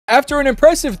After an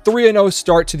impressive 3-0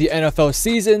 start to the NFL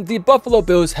season, the Buffalo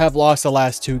Bills have lost the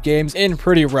last 2 games in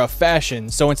pretty rough fashion.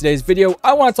 So in today's video,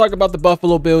 I want to talk about the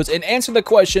Buffalo Bills and answer the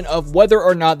question of whether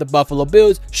or not the Buffalo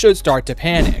Bills should start to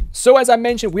panic. So as I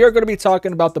mentioned, we are going to be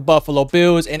talking about the Buffalo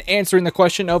Bills and answering the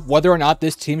question of whether or not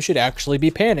this team should actually be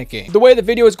panicking. The way the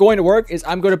video is going to work is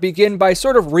I'm going to begin by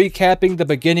sort of recapping the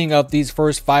beginning of these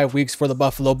first 5 weeks for the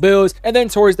Buffalo Bills, and then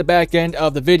towards the back end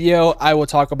of the video, I will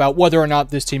talk about whether or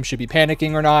not this team should be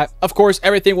panicking or not. Of course,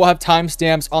 everything will have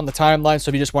timestamps on the timeline, so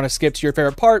if you just want to skip to your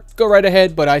favorite part, go right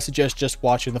ahead, but I suggest just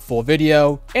watching the full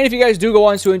video. And if you guys do go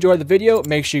on to enjoy the video,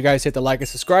 make sure you guys hit the like and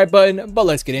subscribe button, but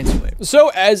let's get into it. So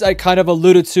as I kind of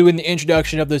alluded to in the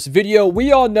introduction of this video,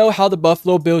 we all know how the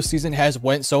Buffalo Bills season has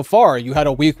went so far. You had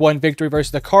a week 1 victory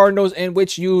versus the Cardinals in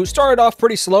which you started off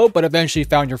pretty slow, but eventually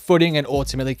found your footing and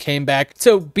ultimately came back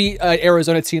to beat an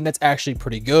Arizona team that's actually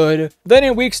pretty good. Then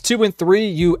in weeks 2 and 3,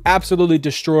 you absolutely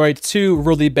destroyed 2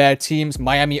 really bad teams.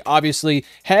 Miami obviously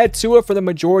had Tua for the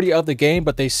majority of the game,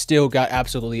 but they still got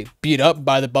absolutely beat up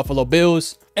by the Buffalo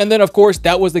Bills. And then, of course,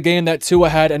 that was the game that Tua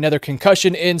had another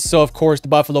concussion in, so of course the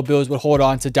Buffalo Bills would hold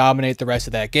on to dominate the rest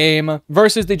of that game.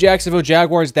 Versus the Jacksonville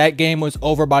Jaguars, that game was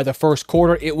over by the first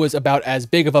quarter. It was about as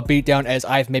big of a beatdown as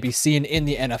I've maybe seen in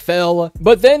the NFL.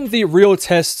 But then the real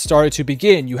test started to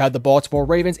begin. You had the Baltimore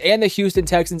Ravens and the Houston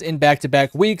Texans in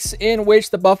back-to-back weeks in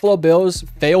which the Buffalo Bills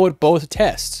failed both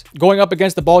tests. Going up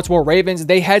against the Baltimore Ravens,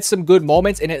 they had some good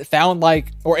moments, and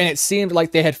it seemed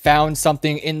like they had found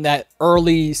something in that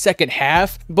early second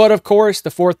half. But of course, the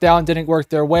 4th down didn't work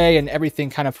their way and everything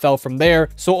kind of fell from there.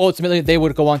 So ultimately, they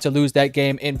would go on to lose that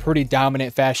game in pretty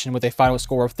dominant fashion with a final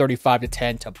score of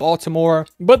 35-10 to Baltimore.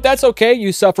 But that's okay.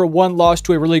 You suffer 1 loss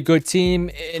to a really good team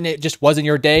and it just wasn't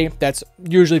your day. That's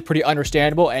usually pretty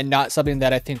understandable and not something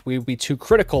that I think we'd be too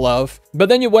critical of. But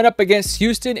then you went up against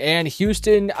Houston, and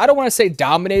Houston, I don't want to say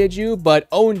dominated you, but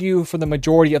owned you for the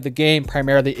majority of the game,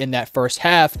 primarily in that first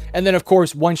half. And then of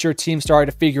course, once your team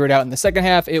started to figure it out in the second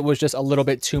half, it was just a little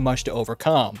bit too much to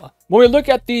overcome. When we look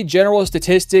at the general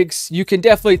statistics, you can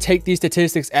definitely take these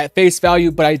statistics at face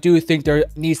value, but I do think there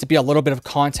needs to be a little bit of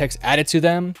context added to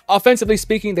them. Offensively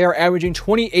speaking, they are averaging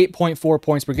 28.4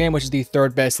 points per game, which is the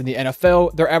 3rd best in the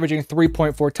NFL. They're averaging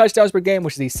 3.4 touchdowns per game,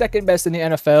 which is the 2nd best in the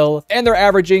NFL. And they're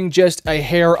averaging just a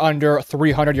hair under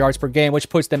 300 yards per game, which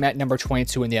puts them at number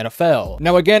 22 in the NFL.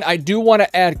 Now, again, I do want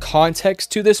to add context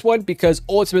to this one because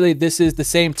ultimately this is the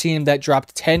same team that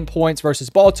dropped 10 points versus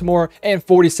Baltimore and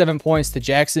 47 points to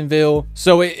Jacksonville.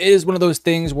 So it is one of those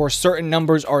things where certain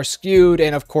numbers are skewed,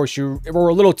 and of course we're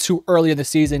a little too early in the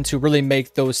season to really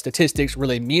make those statistics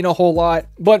really mean a whole lot.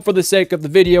 But for the sake of the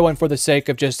video and for the sake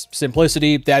of just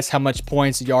simplicity, that's how much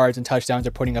points, yards, and touchdowns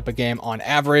are putting up a game on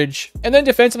average. And then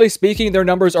defensively speaking, their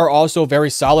numbers are also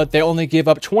very solid. They only give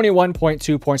up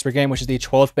 21.2 points per game, which is the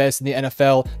 12th best in the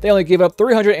NFL. They only give up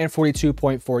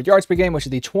 342.4 yards per game, which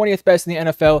is the 20th best in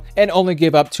the NFL, and only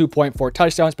give up 2.4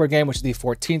 touchdowns per game, which is the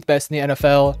 14th best in the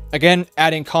NFL. Again,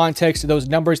 adding context to those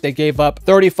numbers, they gave up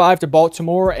 35 to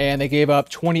Baltimore and they gave up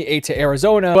 28 to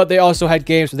Arizona, but they also had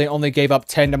games where they only gave up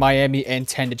 10 to Miami and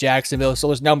 10 to Jacksonville. So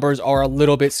those numbers are a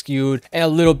little bit skewed and a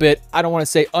little bit, I don't want to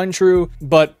say untrue,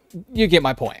 but you get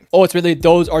my point. Ultimately,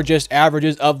 those are just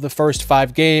averages of the first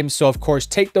 5 games. So of course,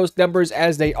 take those numbers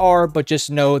as they are, but just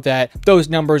know that those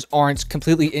numbers aren't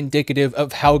completely indicative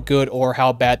of how good or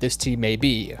how bad this team may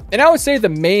be. And I would say the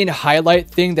main highlight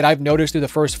thing that I've noticed through the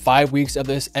first 5 weeks of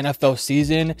this NFL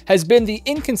season has been the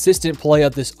inconsistent play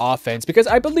of this offense, because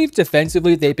I believe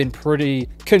defensively, they've been pretty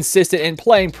consistent and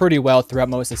playing pretty well throughout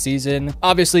most of the season.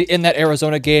 Obviously, in that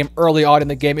Arizona game, early on in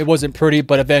the game, it wasn't pretty,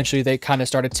 but eventually they kind of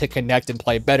started to connect and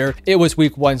play better. It was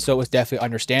week 1, so it was definitely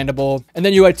understandable. And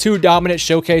then you had 2 dominant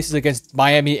showcases against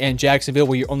Miami and Jacksonville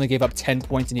where you only gave up 10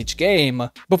 points in each game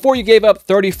before you gave up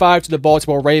 35 to the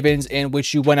Baltimore Ravens, in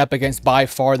which you went up against by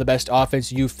far the best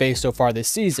offense you've faced so far this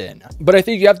season. But I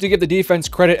think you have to give the defense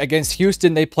credit. Against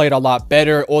Houston, they played a lot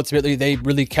better. Ultimately, they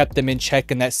really kept them in check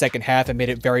in that second half and made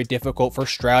it very difficult for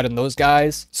Stroud and those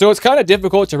guys. So it's kind of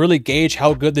difficult to really gauge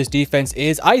how good this defense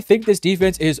is. I think this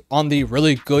defense is on the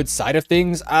really good side of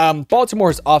things.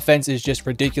 Baltimore's offense is just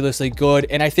ridiculously good,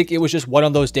 and I think it was just one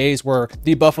of those days where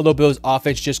the Buffalo Bills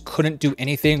offense just couldn't do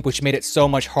anything, which made it so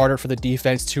much harder for the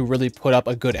defense to really put up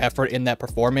a good effort in that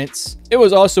performance. It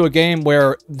was also a game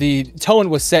where the tone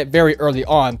was set very early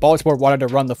on. Baltimore wanted to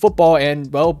run the football, and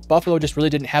well, Buffalo just really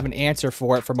didn't have an answer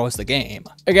for it for most of the game.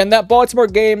 Again, that Baltimore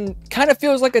game kind of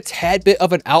feels like a tad bit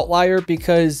of an outlier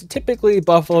because typically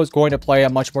Buffalo is going to play a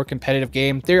much more competitive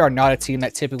game. They are not a team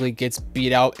that typically gets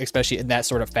beat out, especially in that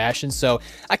sort of fashion. So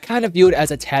I kind of view it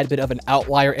as a tad bit of an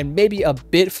outlier and maybe a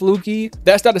bit fluky.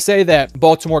 That's not to say that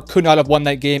Baltimore could not have won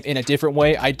that game in a different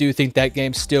way. I do think that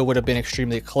game still would have been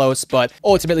extremely close, but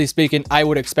ultimately speaking, I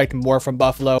would expect more from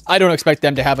Buffalo. I don't expect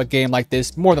them to have a game like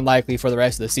this more than likely for the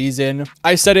rest of the season.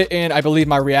 I said it in, I believe,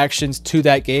 my reactions to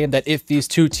that game, that if these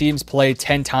two teams played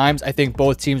 10 times, I think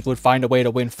both teams would find a way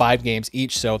to win 5 games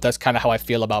each. So that's kind of how I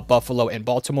feel about Buffalo and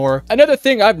Baltimore. Another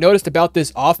thing I've noticed about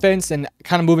this offense, and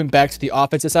kind of moving back to the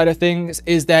offensive side of things,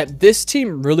 is that this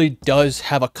team really does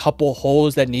have a couple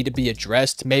holes that need to be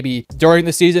addressed, maybe during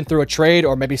the season through a trade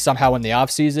or maybe somehow in the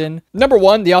offseason. Number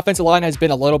one, the offensive line has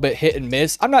been a little bit hit and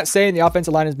miss. I'm not saying the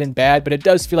offensive line has been bad, but it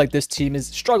does feel like this team is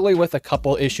struggling with a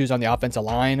couple issues on the offensive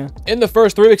line. In the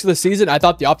first 3 weeks of the season, I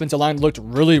thought the offensive line looked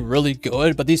really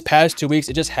good, but these past 2 weeks,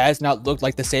 it just has not looked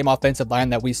like the same offensive line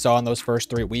that we saw in those first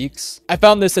 3 weeks. I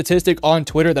found this statistic on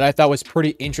Twitter that I thought was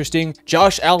pretty interesting.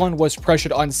 Josh Allen was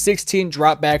pressured on 16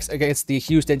 dropbacks against the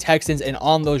Houston Texans, and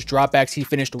on those dropbacks, he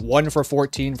finished 1 for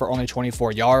 14 for only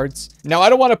 24 yards. Now, I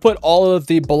don't want to put all of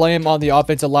the blame on the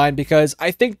offensive line because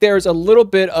I think there's a little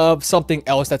bit of something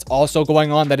else that's also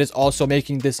going on that is also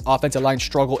making this offensive line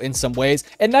struggle in some ways,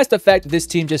 and that's the fact that this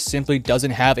team just simply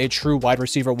doesn't have a true wide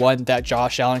receiver one that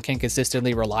Josh Allen can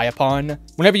consistently rely upon.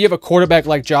 Whenever you have a quarterback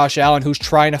like Josh Allen who's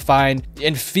trying to find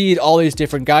and feed all these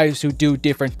different guys who do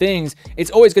different things,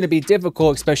 it's always going to be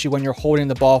difficult, especially when you're holding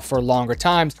the ball for longer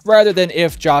times, rather than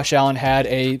if Josh Allen had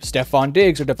a Stephon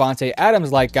Diggs or Devontae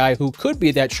Adams like guy who could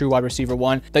be that true wide receiver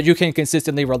one that you can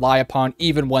consistently rely upon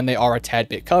even when they are a tad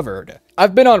bit covered.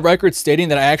 I've been on record stating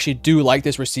that I actually do like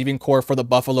this receiving core for the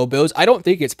Buffalo Bills. I don't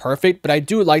think it's perfect, but I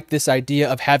do like this idea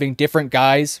of having different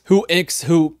guys who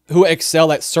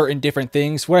excel at certain different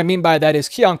things. What I mean by that is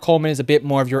Keon Coleman is a bit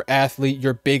more of your athlete,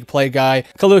 your big play guy.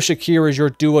 Khalil Shakir is your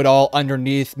do-it-all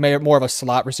underneath, more of a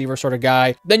slot receiver sort of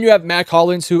guy. Then you have Mac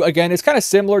Hollins, who again is kind of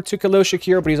similar to Khalil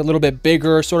Shakir, but he's a little bit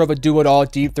bigger, sort of a do-it-all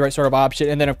deep threat sort of option.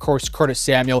 And then of course Curtis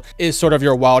Samuel is sort of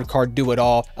your wild card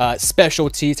do-it-all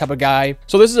specialty type of guy.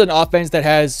 So this is an offense that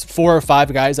has 4 or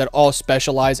 5 guys that all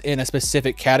specialize in a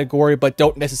specific category but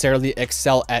don't necessarily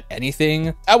excel at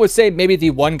anything. I would say maybe the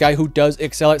one guy who does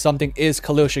excel at something is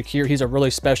Khalil Shakir. He's a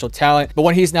really special talent, but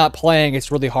when he's not playing, it's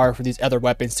really hard for these other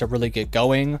weapons to really get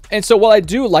going. And so while I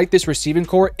do like this receiving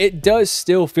core, it does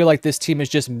still feel like this team is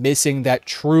just missing that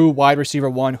true wide receiver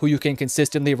one who you can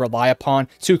consistently rely upon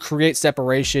to create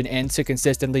separation and to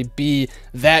consistently be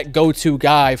that go-to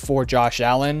guy for Josh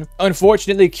Allen.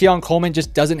 Unfortunately, Keon Coleman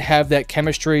just doesn't have that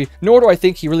chemistry, nor do I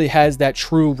think he really has that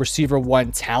true receiver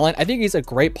one talent. I think he's a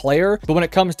great player, but when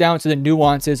it comes down to the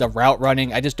nuances of route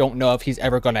running, I just don't know if he's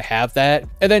ever going to have that.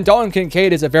 And then Dalton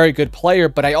Kincaid is a very good player,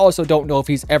 but I also don't know if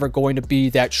he's ever going to be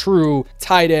that true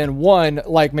tight end one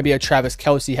like maybe a Travis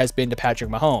Kelce has been to Patrick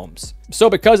Mahomes. So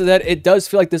because of that, it does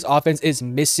feel like this offense is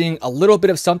missing a little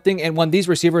bit of something. And when these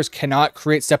receivers cannot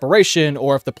create separation,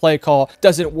 or if the play call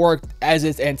doesn't work as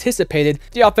it's anticipated,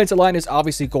 the offensive line is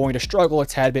obviously going to struggle a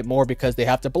tad bit more because they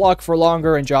have to block for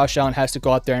longer and Josh Allen has to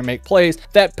go out there and make plays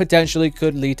that potentially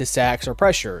could lead to sacks or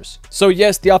pressures. So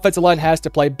yes, the offensive line has to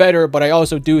play better, but I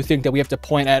also do think that we have to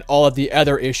point at all of the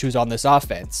other issues on this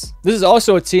offense. This is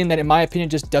also a team that, in my opinion,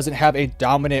 just doesn't have a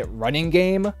dominant running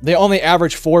game. They only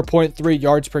average 4.3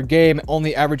 yards per game,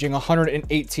 only averaging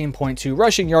 118.2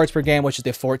 rushing yards per game, which is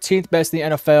the 14th best in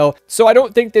the NFL. So I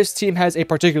don't think this team has a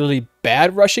particularly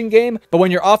bad rushing game, but when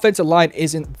your offensive line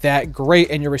isn't that great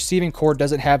and your receiving core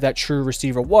doesn't have that true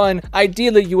receiver one,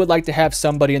 ideally you would like to have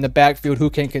somebody in the backfield who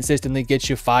can consistently get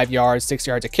you 5 yards, 6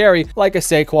 yards a carry, like a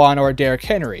Saquon or a Derrick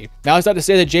Henry. Now, it's not to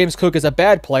say that James Cook is a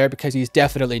bad player, because he's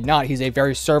definitely not. He's a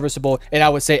very serviceable and I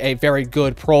would say a very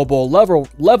good Pro Bowl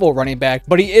level running back,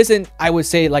 but he isn't, I would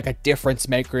say, like a difference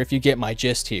maker, if you get my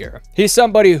gist here. He's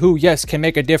somebody who, yes, can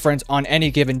make a difference on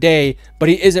any given day, but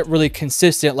he isn't really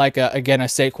consistent like again a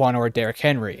Saquon or a Derrick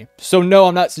Henry. So no,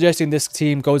 I'm not suggesting this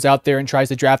team goes out there and tries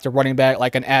to draft a running back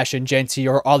like an Ashton Genty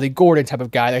or Ollie Gordon type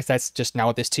of guy. That's just not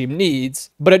what this team needs.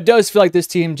 But it does feel like this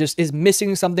team just is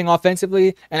missing something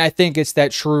offensively, and I think it's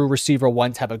that true receiver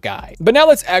one type of guy. But now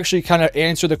let's actually kind of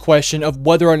answer the question of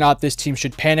whether or not this team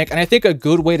should panic. And I think a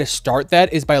good way to start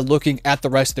that is by looking at the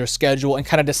rest of their schedule and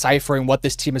kind of deciphering what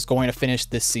this team is going to finish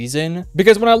this season.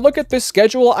 Because when I look at this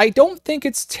schedule, I don't think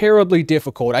it's terribly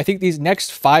difficult. I think these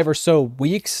next 5 or so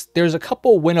weeks, there's a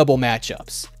couple winnable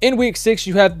matchups. In week 6,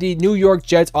 you have the New York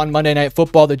Jets on Monday Night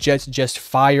Football. The Jets just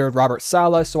fired Robert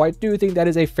Saleh, so I do think that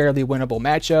is a fairly winnable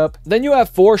matchup. Then you have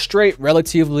 4 straight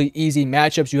relatively easy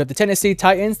matchups. You have the Tennessee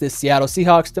Titans, the Seattle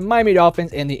Seattle Seahawks, the Miami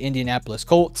Dolphins, and the Indianapolis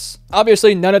Colts.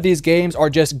 Obviously, none of these games are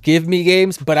just give me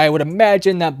games, but I would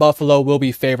imagine that Buffalo will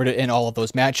be favored in all of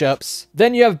those matchups.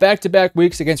 Then you have back-to-back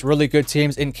weeks against really good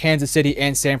teams in Kansas City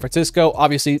and San Francisco.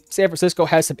 Obviously, San Francisco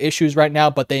has some issues right now,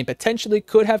 but they potentially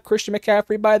could have Christian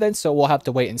McCaffrey by then, so we'll have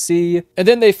to wait and see. And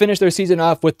then they finish their season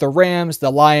off with the Rams,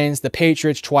 the Lions, the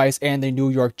Patriots twice, and the New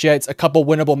York Jets. A couple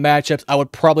winnable matchups. I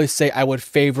would probably say I would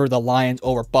favor the Lions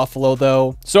over Buffalo,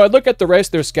 though. So I look at the rest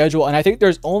of their schedule, and I think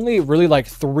there's only really like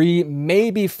 3,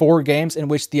 maybe 4 games in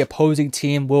which the opposing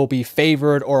team will be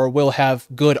favored or will have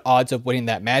good odds of winning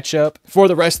that matchup. For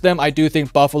the rest of them, I do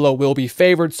think Buffalo will be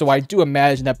favored, so I do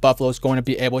imagine that Buffalo is going to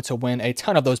be able to win a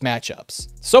ton of those matchups.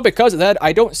 So because of that,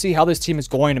 I don't see how this team is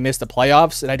going to miss the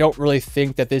playoffs, and I don't really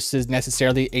think that this is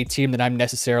necessarily a team that I'm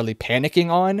necessarily panicking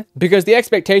on, because the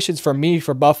expectations for me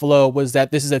for Buffalo was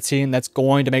that this is a team that's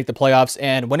going to make the playoffs,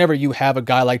 and whenever you have a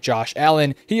guy like Josh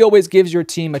Allen, he always gives your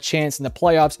team a chance in the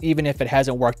playoffs, even if it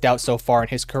hasn't worked out so far in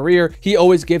his career. He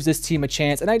always gives this team a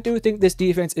chance, and I do think this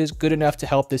defense is good enough to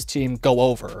help this team go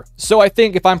over. So I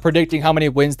think if I'm predicting how many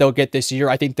wins they'll get this year,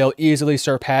 I think they'll easily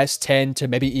surpass 10 to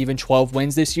maybe even 12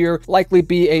 wins this year, likely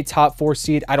be a top 4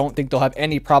 seed. I don't think they'll have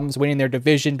any problems winning their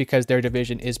division because their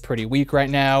division is pretty weak right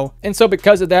now. And so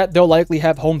because of that, they'll likely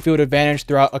have home field advantage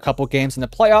throughout a couple games in the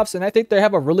playoffs, and I think they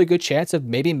have a really good chance of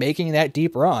maybe making that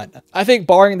deep run. I think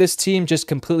barring this team just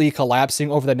completely collapsing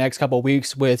over the next couple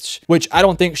weeks, which I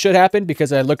don't think should happen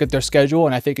because I look at their schedule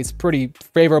and I think it's pretty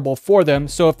favorable for them.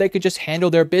 So if they could just handle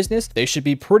their business, they should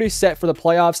be pretty set for the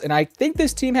playoffs, and I think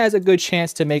this team has a good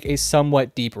chance to make a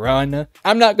somewhat deep run.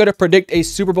 I'm not going to predict a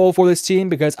Super Bowl for this team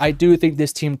because I do think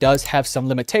this team does have some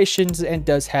limitations and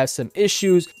does have some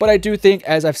issues, but I do think,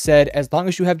 as I've said, as long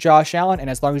as you have Josh Allen and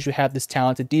as long as you have this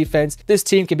talented defense, this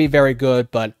team can be very good,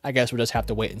 but I guess we'll just have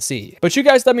to wait and see. But you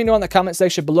guys let me know in the comment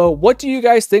section below, what do you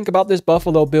guys think about this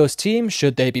Buffalo Bills team?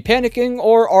 Should they be panicking,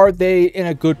 or are they in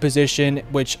a good position,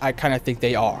 which I kind of think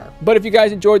they are? But if you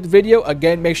guys enjoyed the video,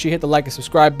 again, make sure you hit the like and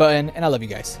subscribe button, and I love you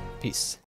guys. Peace.